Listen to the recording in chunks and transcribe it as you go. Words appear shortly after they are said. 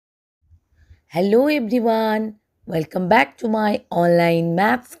Hello everyone, welcome back to my online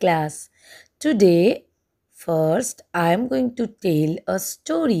maths class. Today, first I am going to tell a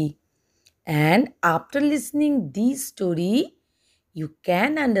story, and after listening this story, you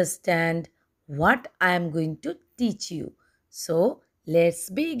can understand what I am going to teach you. So, let's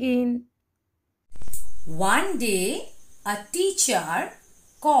begin. One day, a teacher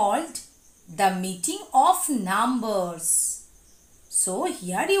called the meeting of numbers. So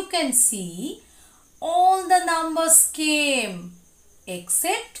here you can see all the numbers came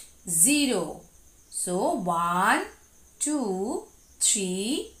except 0. So 1, 2,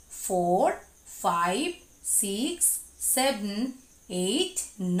 3, 4, 5, 6, 7, 8,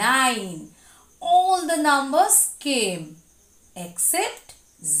 9. All the numbers came except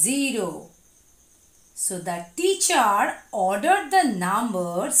 0. So the teacher ordered the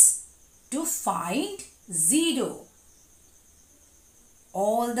numbers to find 0.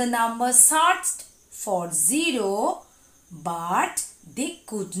 All the numbers searched for 0, but they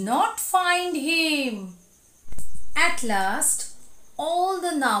could not find him. At last, all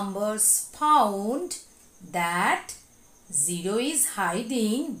the numbers found that 0 is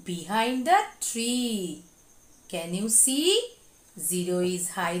hiding behind the tree. Can you see? 0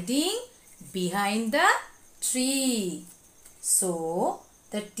 is hiding behind the tree. So,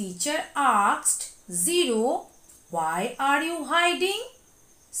 the teacher asked 0, "Why are you hiding?"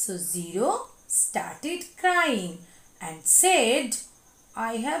 So 0 started crying and said,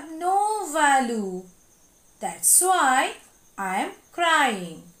 "I have no value. That's why I am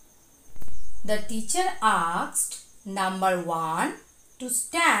crying." The teacher asked number 1 to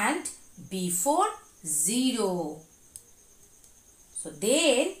stand before 0. So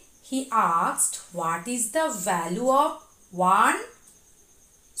then he asked, "What is the value of 1?"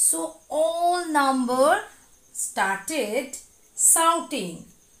 So all number started shouting,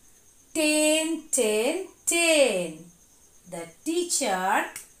 10, 10, 10. The teacher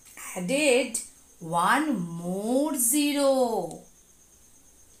added one more 0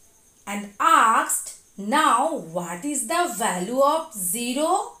 and asked, "Now what is the value of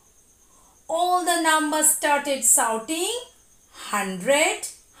 0?" All the numbers started shouting,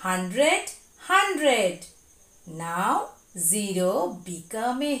 100, 100, 100. Now 0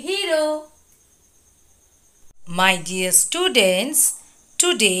 became a hero. My dear students,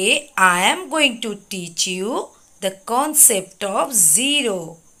 today I am going to teach you the concept of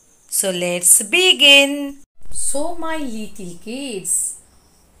 0. So let's begin. So my little kids,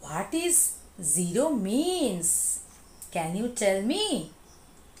 what is 0 means? Can you tell me?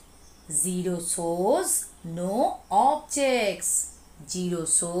 0 shows no objects. 0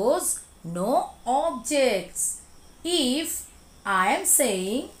 shows no objects. If I am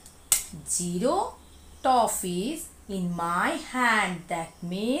saying 0 toffees in my hand, that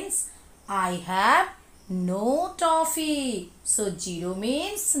means I have no toffee. So 0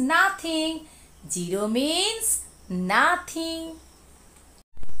 means nothing. 0 means nothing.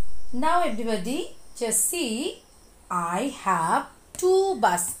 Now everybody just see, I have 2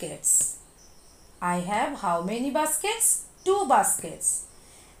 baskets. I have how many baskets? 2 baskets.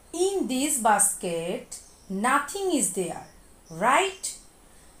 In this basket nothing is there, right?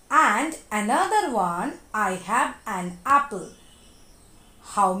 And another one, I have an apple.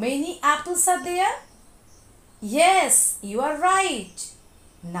 How many apples are there? Yes, you are right.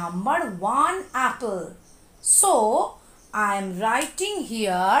 Number 1 apple. So, I am writing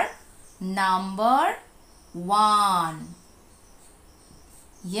here number 1.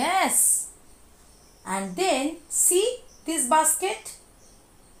 Yes. And then see this basket.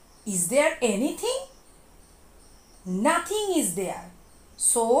 Is there anything? Nothing is there.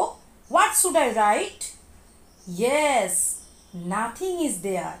 So, what should I write? Yes, nothing is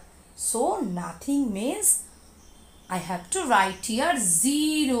there. So, nothing means I have to write here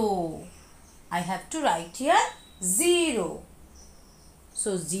 0. I have to write here 0.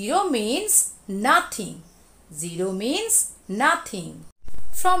 So, 0 means nothing. 0 means nothing.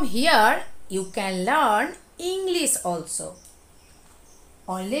 From here, you can learn English also.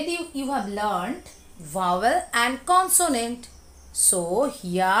 Already you have learned vowel and consonant. So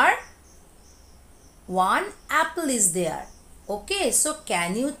here 1 apple is there. Okay, so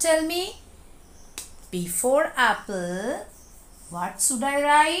can you tell me before apple what should I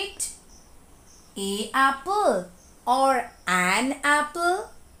write? A apple or an apple?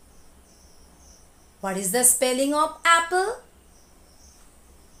 What is the spelling of apple?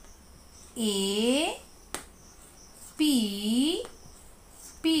 A P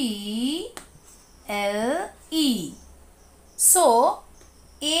P L E. So,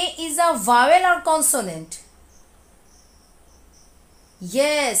 A is a vowel or consonant?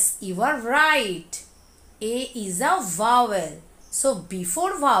 Yes, you are right. A is a vowel. So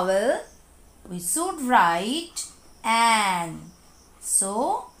before vowel, we should write an.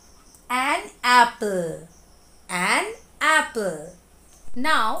 So, an apple. An apple.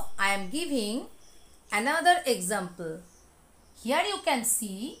 Now, I am giving another example. Here you can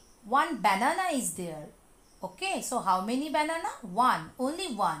see one banana is there. Okay, so how many banana? One, only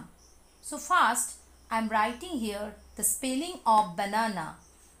one. So first, I am writing here the spelling of banana.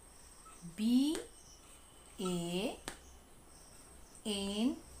 B A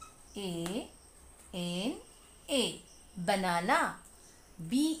N A N A, banana.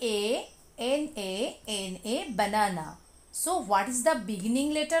 B A N A N A, banana. So what is the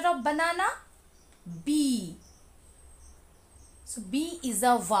beginning letter of banana? B. So B is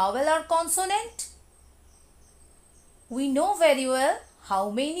a vowel or consonant? We know very well how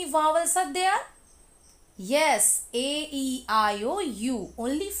many vowels are there. Yes, A, E, I, O, U.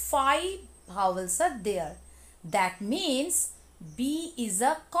 Only 5 vowels are there. That means B is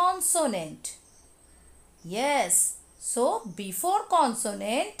a consonant. Yes, so before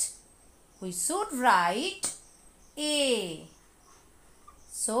consonant, we should write A.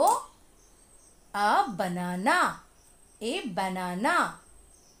 So, a banana. A banana.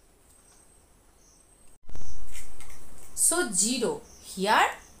 So, 0. Here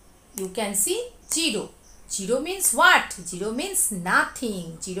you can see 0. 0 means what? 0 means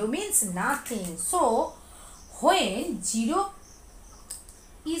nothing. 0 means nothing. So, when 0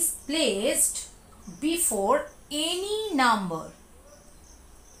 is placed before any number,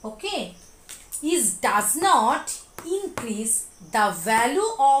 okay, does not increase the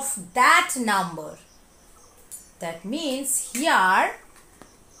value of that number. That means here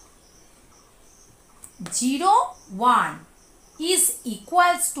 0, 1 is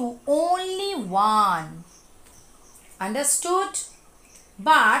equals to only 1. Understood?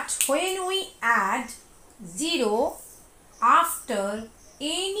 But when we add 0 after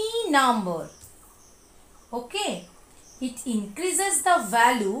any number, okay, it increases the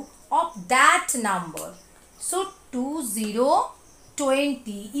value of that number. So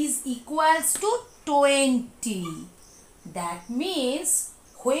 20 is equals to 20. That means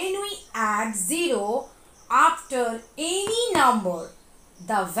when we add 0 after any number,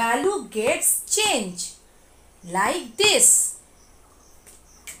 the value gets changed like this.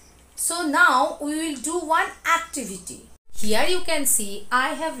 So now we will do one activity. Here you can see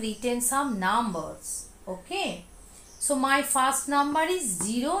I have written some numbers. Okay. So my first number is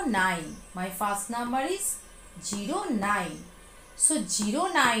 09. My first number is 09. So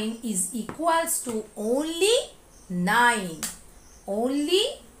 09 is equals to only 9.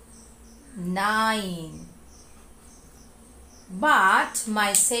 Only 9. But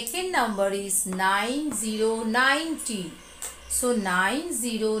my second number is 9090. So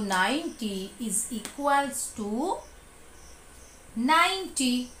 9090 is equals to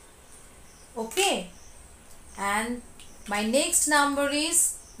 90. Okay. And my next number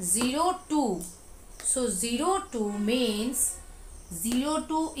is 02. So 02 means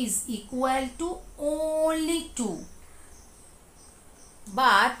 02 is equal to only 2.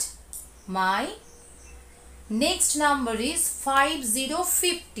 But my next number is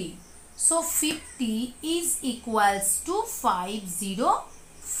 5050. So 50 is equals to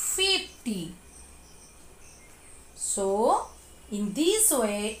 5050. So in this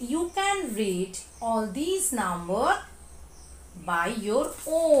way you can read all these numbers by your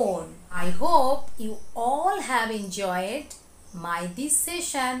own. I hope you all have enjoyed this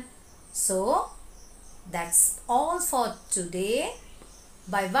session. So that's all for today.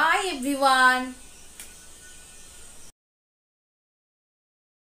 Bye bye everyone.